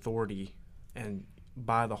this authority, and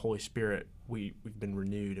by the Holy Spirit we've been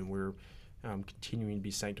renewed, and we're continuing to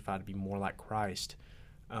be sanctified to be more like Christ.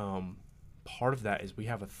 Part of that is we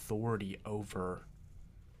have authority over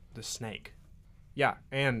the snake. Yeah,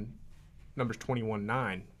 and Numbers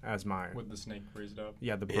 21:9 as my With the snake raised up. the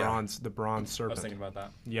Yeah. bronze I serpent. was thinking about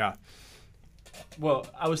that. Yeah. Well,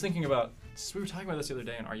 I was thinking about. So we were talking about this the other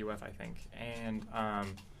day in RUF, I think, and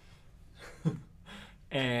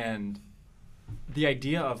and the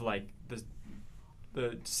idea of like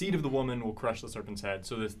the seed of the woman will crush the serpent's head.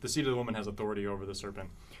 So the seed of the woman has authority over the serpent,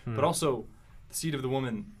 but also the seed of the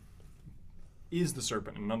woman is the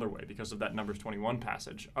serpent in another way because of that Numbers 21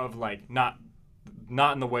 passage of like not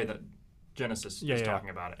in the way that Genesis is talking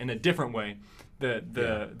about it, in a different way.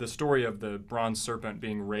 The story of the bronze serpent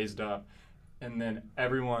being raised up, and then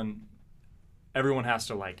everyone has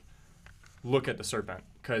to like look at the serpent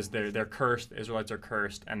because they're cursed. The Israelites are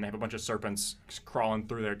cursed, and they have a bunch of serpents crawling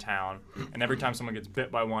through their town. And every time someone gets bit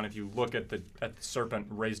by one, if you look at the serpent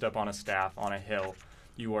raised up on a staff on a hill,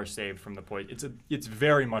 you are saved from the poison. It's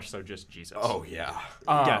very much so just Jesus. Oh, yeah.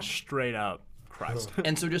 Yeah, straight up Christ.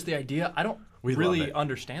 And so just the idea, I don't We love really it.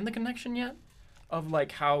 understand the connection yet of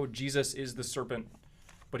like how Jesus is the serpent,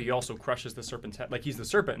 but he also crushes the serpent's head. Like he's the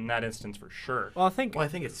serpent in that instance for sure. Well, I think Well, I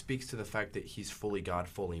think it speaks to the fact that he's fully God,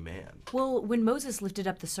 fully man. Well, when Moses lifted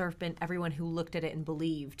up the serpent, everyone who looked at it and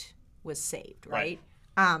believed was saved, right?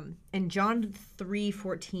 In John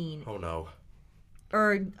 3:14, Oh, no.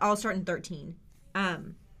 or I'll start in 13.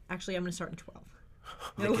 Actually, I'm going to start in 12.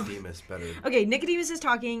 Nicodemus better. Okay, Nicodemus is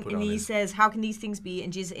talking, Put and on he his- says, "How can these things be?"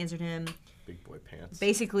 And Jesus answered him. Big boy pants.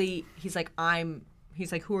 Basically, he's like,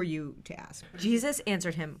 who are you to ask? Jesus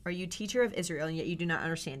answered him, "Are you teacher of Israel, and yet you do not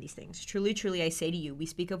understand these things? Truly, truly, I say to you, we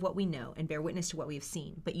speak of what we know and bear witness to what we have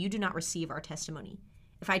seen, but you do not receive our testimony.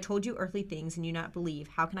 If I told you earthly things and you not believe,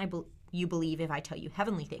 how can you believe if I tell you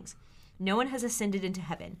heavenly things? No one has ascended into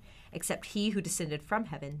heaven except he who descended from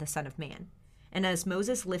heaven, the Son of Man. And as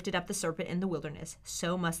Moses lifted up the serpent in the wilderness,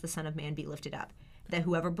 so must the Son of Man be lifted up, that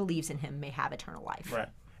whoever believes in him may have eternal life. Right.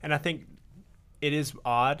 And I think it is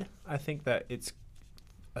odd, I think, that it's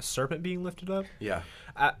a serpent being lifted up. Yeah.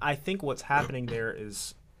 I think what's happening there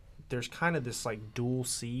is there's kind of this like dual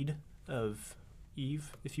seed of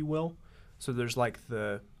Eve, if you will. So there's like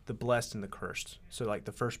the blessed and the cursed. So like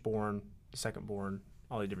the firstborn, the secondborn,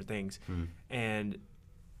 all these different things. And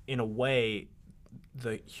in a way,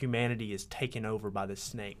 the humanity is taken over by the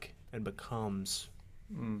snake and becomes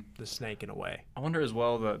the snake in a way. I wonder as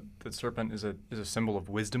well that the serpent is a symbol of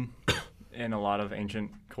wisdom in a lot of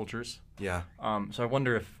ancient cultures. Yeah. So I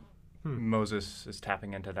wonder if Moses is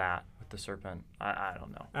tapping into that with the serpent. I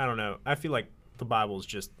don't know. I don't know. I feel like the Bible's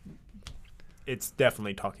just, it's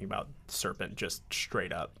definitely talking about serpent just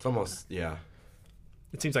straight up. It's almost, yeah.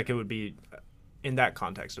 It seems like it would be, in that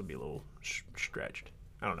context, it would be a little stretched.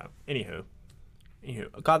 I don't know. Anywho,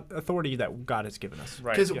 God, authority that God has given us.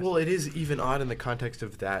 Right. Because, Yes. well, it is even odd in the context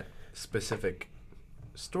of that specific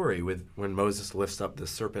story with when Moses lifts up the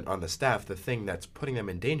serpent on the staff, the thing that's putting them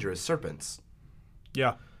in danger is serpents.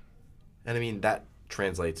 Yeah. And I mean, that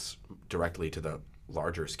translates directly to the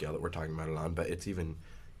larger scale that we're talking about it on, but it's even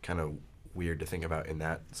kind of weird to think about in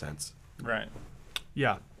that sense. Right.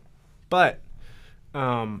 Yeah. But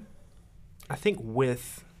I think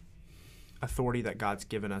with authority that God's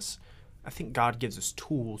given us, I think God gives us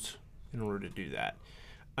tools in order to do that.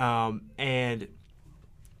 And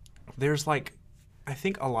there's like, I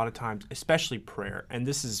think a lot of times, especially prayer, and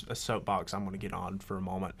this is a soapbox I'm going to get on for a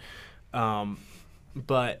moment,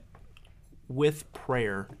 but with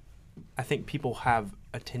prayer, I think people have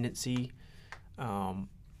a tendency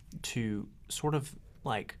to sort of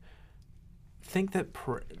like think that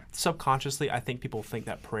subconsciously, I think people think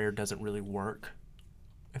that prayer doesn't really work,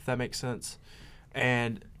 if that makes sense.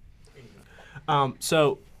 And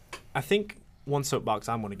so I think one soapbox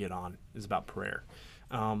I'm going to get on is about prayer,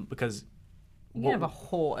 because We can have a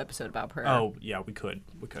whole episode about prayer. oh yeah, we could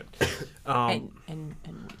and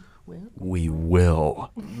We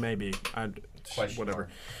will. maybe Question whatever.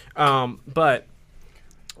 But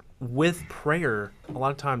with prayer, a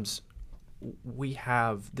lot of times we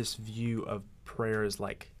have this view of prayer as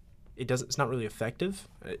like it's not really effective,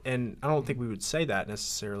 and I don't think we would say that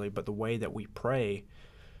necessarily, but the way that we pray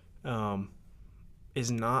is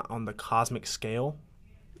not on the cosmic scale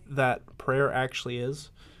that prayer actually is.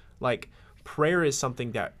 Like, prayer is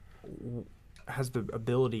something that has the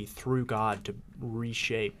ability through God to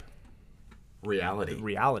reshape Reality.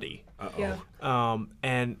 reality. Uh-oh.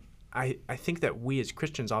 And I think that we as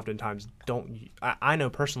Christians oftentimes don't. I know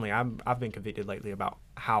personally, I've been convicted lately about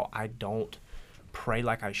how I don't pray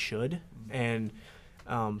like I should, and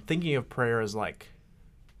thinking of prayer as like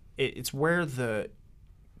it's where the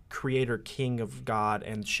Creator, King of God,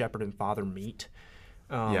 and Shepherd and Father meet.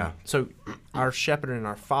 Yeah. So our Shepherd and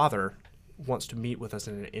our Father wants to meet with us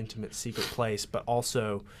in an intimate, secret place, but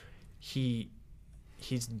also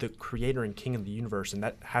He's the Creator and King of the universe, and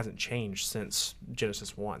that hasn't changed since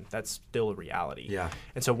Genesis 1. That's still a reality. Yeah.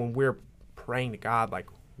 And so when we're praying to God, like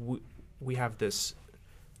we have this,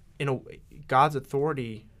 God's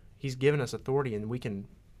authority. He's given us authority, and we can,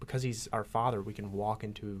 because He's our Father, we can walk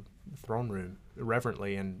into the throne room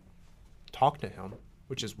reverently and talk to Him,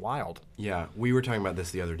 which is wild. Yeah, we were talking about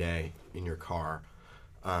this the other day in your car,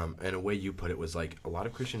 and a way you put it was like a lot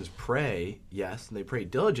of Christians pray, yes, and they pray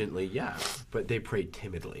diligently, yeah, but they pray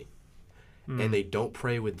timidly. And they don't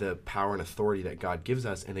pray with the power and authority that God gives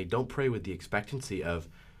us, and they don't pray with the expectancy of,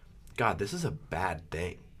 God, this is a bad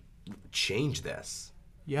thing. Change this.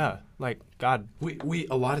 Yeah, like God. We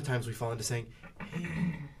a lot of times we fall into saying,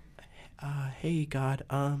 hey God,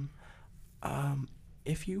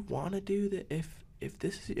 if you want to do that, if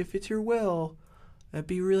it's your will, that'd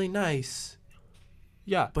be really nice.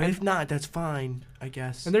 Yeah, But if not, that's fine, I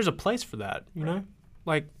guess. and there's a place for that, you know,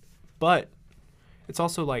 like, but it's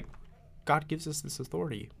also like God gives us this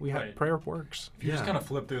authority. We have Right. prayer works. If you just Yeah. kind of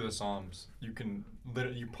flip through the Psalms, you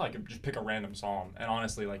probably could just pick a random Psalm, and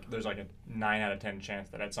honestly, like, there's like a 9 out of 10 chance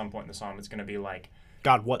that at some point in the Psalm it's going to be like,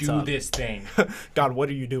 God, what's do up? this thing. God, what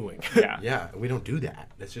are you doing? Yeah. Yeah, we don't do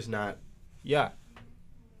that. That's just not. Yeah.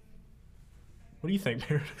 What do you think,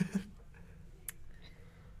 Meredith?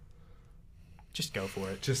 Just go for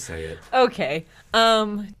it. Just say it. Okay.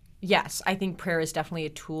 Yes, I think prayer is definitely a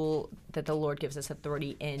tool that the Lord gives us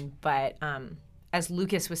authority in. But as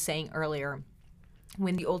Lucas was saying earlier,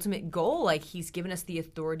 when the ultimate goal, like He's given us the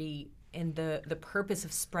authority and the purpose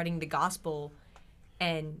of spreading the gospel,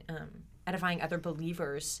 and edifying other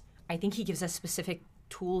believers, I think he gives us specific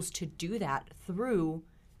tools to do that through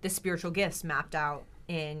the spiritual gifts mapped out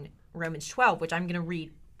in Romans 12, which I'm going to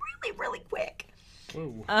read really, really quick.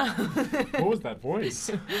 Whoa. What was that voice?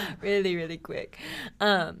 Really, really quick.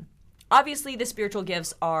 Obviously, the spiritual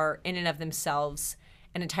gifts are in and of themselves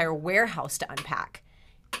an entire warehouse to unpack.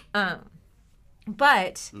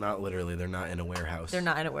 But Not literally. They're not in a warehouse. they're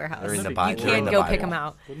not in a warehouse. They're in the You Bible. They're in can't the go Bible. pick them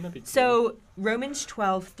out. Wouldn't that be cool? So Romans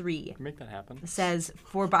 12:3 Make that happen. says,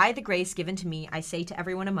 "For by the grace given to me, I say to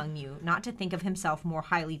everyone among you, not to think of himself more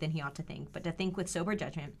highly than he ought to think, but to think with sober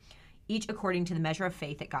judgment, each according to the measure of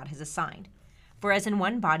faith that God has assigned. For as in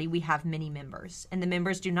one body we have many members, and the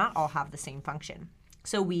members do not all have the same function.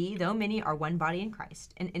 So we, though many, are one body in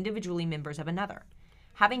Christ, and individually members of another.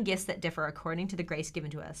 Having gifts that differ according to the grace given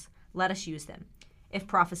to us, let us use them. If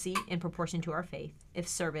prophecy, in proportion to our faith. If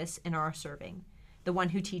service, in our serving. The one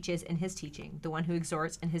who teaches in his teaching. The one who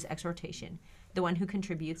exhorts in his exhortation. The one who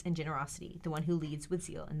contributes in generosity. The one who leads with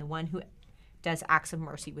zeal. And the one who does acts of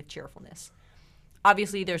mercy with cheerfulness."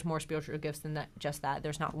 Obviously, there's more spiritual gifts than that. Just that.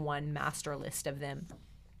 There's not one master list of them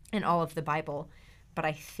in all of the Bible. But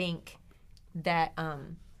I think that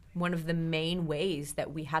one of the main ways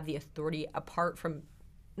that we have the authority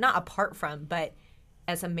not apart from, but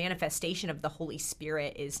as a manifestation of the Holy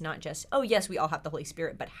Spirit is not just, oh, yes, we all have the Holy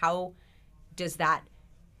Spirit, but how does that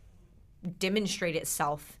demonstrate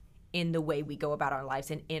itself in the way we go about our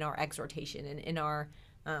lives and in our exhortation and in our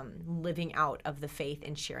living out of the faith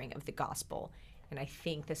and sharing of the gospel? And I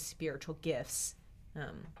think the spiritual gifts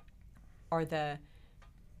are the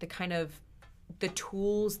kind of the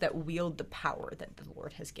tools that wield the power that the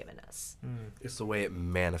Lord has given us. It's the way it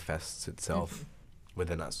manifests itself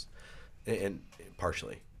within us, and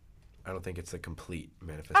partially. I don't think it's a complete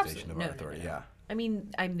manifestation of our authority. No. Yeah. I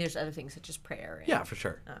mean, there's other things such as prayer and Yeah, for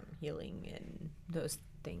sure. healing and those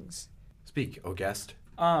things. Speak, O guest.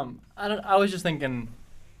 I was just thinking,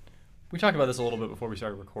 we talked about this a little bit before we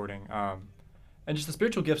started recording, and just the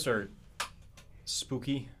spiritual gifts are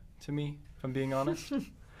spooky to me, if I'm being honest.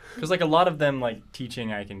 Because like a lot of them, like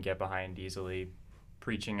teaching I can get behind easily,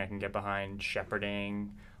 preaching I can get behind,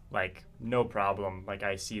 shepherding, like no problem. Like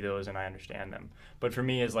I see those and I understand them. But for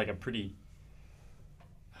me as like a pretty,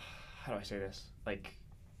 how do I say this? Like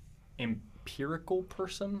empirical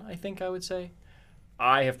person, I think I would say.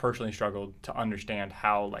 I have personally struggled to understand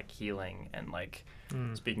how like healing and like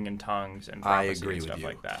speaking in tongues and I prophecy agree and with stuff you.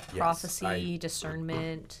 like that. Yes, Prophecy,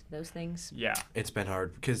 discernment, those things. Yeah. It's been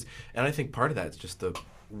hard and I think part of that is just the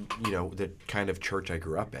kind of church I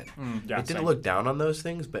grew up in. Yeah, it didn't same. look down on those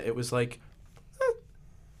things, but it was like,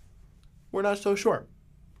 we're not so sure,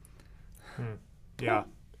 Yeah.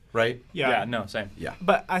 right? Yeah, no, same. Yeah.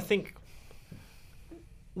 But I think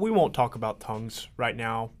we won't talk about tongues right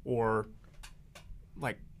now or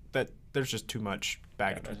like that. There's just too much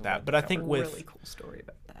baggage there's with a lot that. But I to think A with really cool story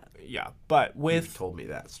about that. but You've with told me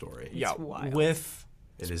that story. yeah, wild. with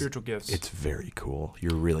It is- spiritual gifts. It's very cool.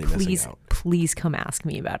 You're really missing out. Please come ask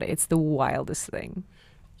me about it. It's the wildest thing.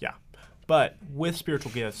 Yeah. But with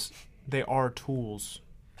spiritual gifts, they are tools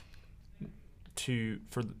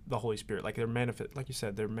for the Holy Spirit. Like like you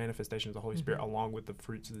said, they're manifestations of the Holy Spirit along with the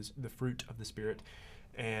fruit of the Spirit.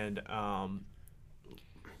 And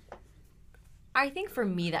I think for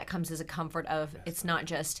me that comes as a comfort of it's not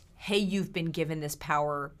just, hey, you've been given this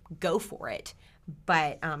power, go for it.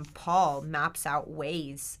 But Paul maps out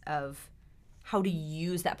ways of how to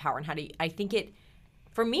use that power and I think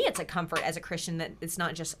for me, it's a comfort as a Christian that it's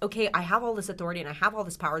not just, okay, I have all this authority and I have all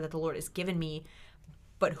this power that the Lord has given me,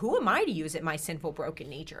 but who am I to use it, my sinful, broken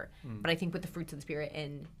nature? But I think with the fruits of the Spirit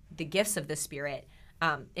and the gifts of the Spirit,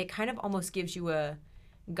 it kind of almost gives you a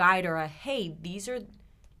guide or hey, these are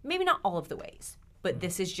maybe not all of the ways, but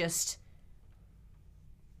this is just,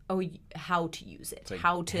 how to use it, It's like,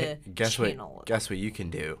 how to hey, guess channel. what you can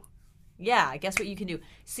do. Yeah, guess what you can do.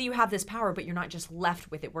 So you have this power, but you're not just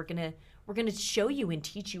left with it. We're gonna show you and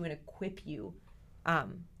teach you and equip you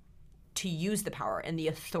to use the power and the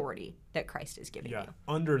authority that Christ is giving you.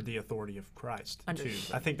 under the authority of Christ Under too.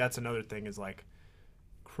 the I think that's another thing is like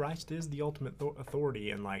Christ is the ultimate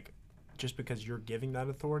authority, and like just because you're giving that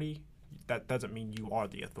authority, that doesn't mean you are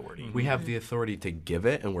the authority. We have the authority to give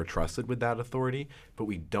it, and we're trusted with that authority, but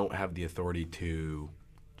we don't have the authority to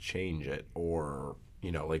change it or,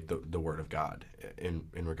 like the word of God in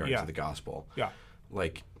regards to the gospel. Yeah.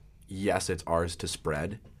 Like, yes, it's ours to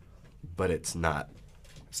spread, but it's not.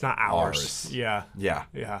 It's not ours. Yeah. Yeah.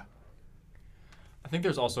 Yeah. I think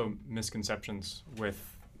there's also misconceptions with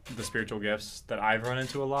the spiritual gifts that I've run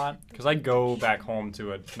into a lot, because I go back home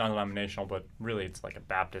to a non-denominational, but really it's like a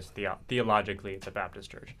Baptist, theologically it's a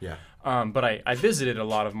Baptist church. Yeah. But I visited a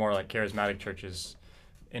lot of more like charismatic churches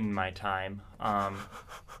in my time.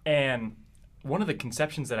 And one of the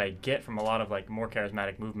conceptions that I get from a lot of like more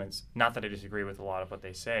charismatic movements, not that I disagree with a lot of what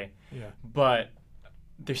they say, but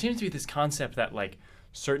there seems to be this concept that like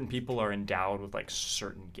certain people are endowed with like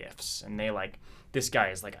certain gifts, and they like, this guy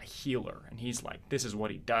is like a healer, and he's like, this is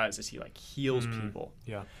what he does, is he like heals people.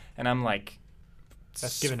 Yeah. And I'm like,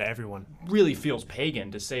 That's given to everyone. really feels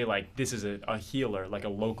pagan to say like this is a healer, like a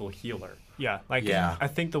local healer. Yeah. Like, Yeah. I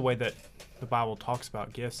think the way that the Bible talks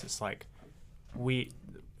about gifts, it's like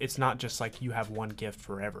it's not just like you have one gift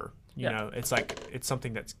forever. You know, it's like it's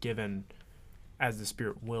something that's given as the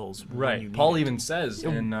Spirit wills. when you Right. need Paul it. even says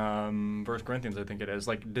in 1 Corinthians, I think it is,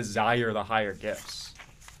 like, desire the higher gifts.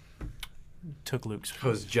 took Luke's. I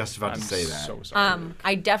was just about to say that. So sorry.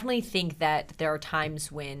 I definitely think that there are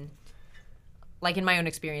times when, like in my own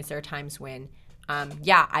experience, there are times when,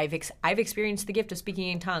 I've experienced the gift of speaking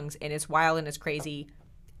in tongues, and it's wild and it's crazy.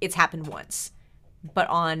 It's happened once, but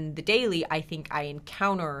on the daily, I think I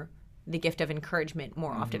encounter the gift of encouragement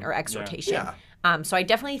more often, or exhortation. Yeah. So I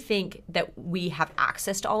definitely think that we have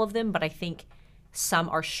access to all of them, but I think some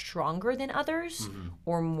are stronger than others,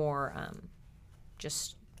 or more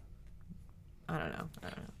just. I don't know.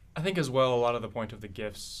 I think as well, a lot of the point of the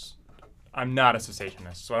gifts, I'm not a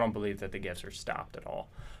cessationist, so I don't believe that the gifts are stopped at all.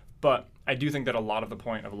 But I do think that a lot of the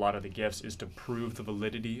point of a lot of the gifts is to prove the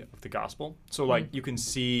validity of the gospel. So, like, you can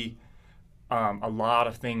see a lot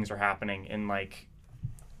of things are happening in, like,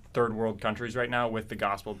 third world countries right now with the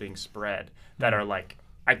gospel being spread that are, like,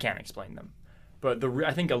 I can't explain them. But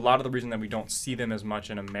I think a lot of the reason that we don't see them as much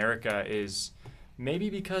in America is maybe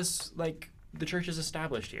because, like, the church is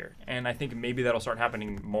established here, and I think maybe that'll start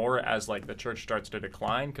happening more as like the church starts to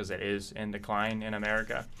decline, because it is in decline in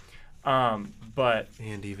America. But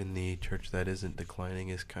And even the church that isn't declining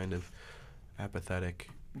is kind of apathetic.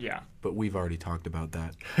 yeah, But we've already talked about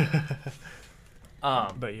that.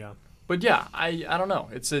 But yeah. but yeah, I don't know.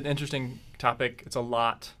 It's an interesting topic. It's a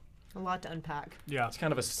lot. A lot to unpack. Yeah. It's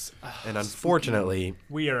kind of And unfortunately,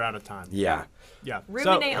 We are out of time. yeah, Yeah.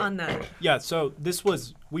 Ruminate on that. Yeah. So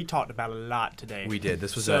we talked about a lot today. we did.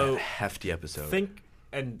 This was So, a hefty episode.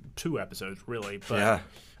 and 2 episodes really, but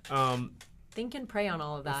yeah. Think and pray on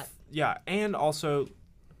all of that. yeah, and also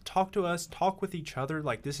talk to us, talk with each other.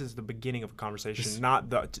 Like, this is the beginning of a conversation, not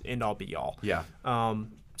the end all be all. Yeah.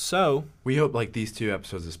 So We hope like these 2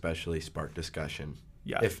 episodes especially spark discussion.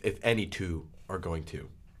 yeah, If any 2 are going to.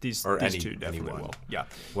 these or 2 definitely anyone. will. Yeah.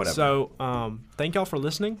 Whatever. So thank y'all for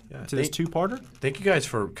listening Yeah, to this 2-parter. Thank you guys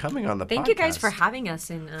for coming on the podcast. Thank you guys for having us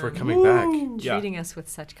and For coming back. Yeah. treating us with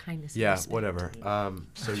such kindness. and Yeah, respect. whatever.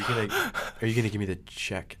 So are you gonna give me the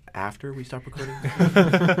check after we stop recording?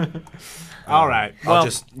 All right. I'll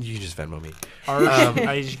Well, you can just Venmo me. Hold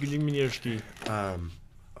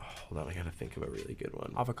on, I gotta think of a really good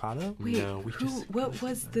one. avocado. Wait, No, we just what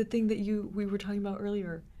was the thing that we were talking about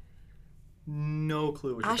earlier? no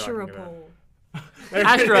clue what you're Asherah talking about. pole.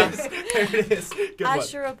 Asherah. There it is. Good one.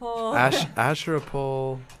 Asherah pole. Asherah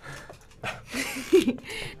pole.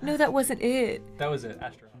 No, that wasn't it. That was it,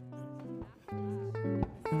 Astra.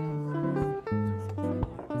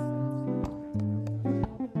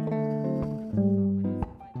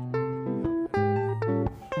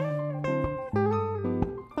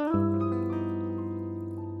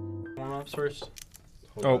 Warm-ups first.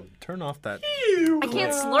 Oh, turn off that. I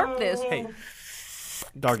can't slurp this. Hey,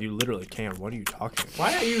 dog, you literally can. What are you talking about?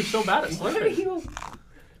 Why are you so bad at slurping?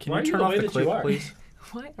 Can Why are you you turn the off way the that you clip, are? please?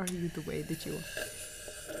 Why are you the way that you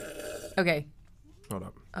are? Okay. Hold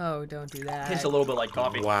up. Oh, don't do that. Tastes a little bit like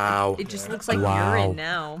coffee. Wow. It just looks like Wow. urine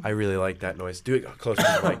now. I really like that noise. Do it closer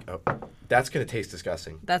to the mic. Oh, that's gonna taste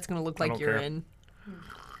disgusting. That's gonna look like don't care. urine.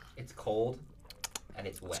 It's cold and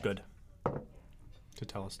it's wet. It's good. To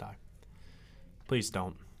tell us die. Please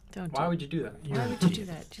don't. Don't. Why do would you do that? Why would you do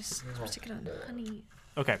that? Just stick it on honey.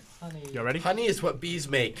 Okay. Y'all ready? Honey is what bees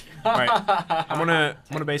make. All right. I'm gonna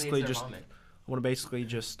Technically, basically it's their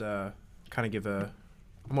just vomit. kind of give a.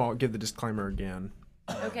 I'm gonna give the disclaimer again.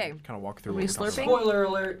 Okay. Kind of walk through. Are we what we're talking slurping? Spoiler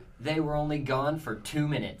alert, they were only gone for 2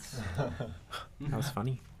 minutes. about. That was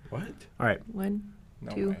funny. What? All right. 1,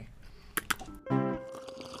 No 2, way.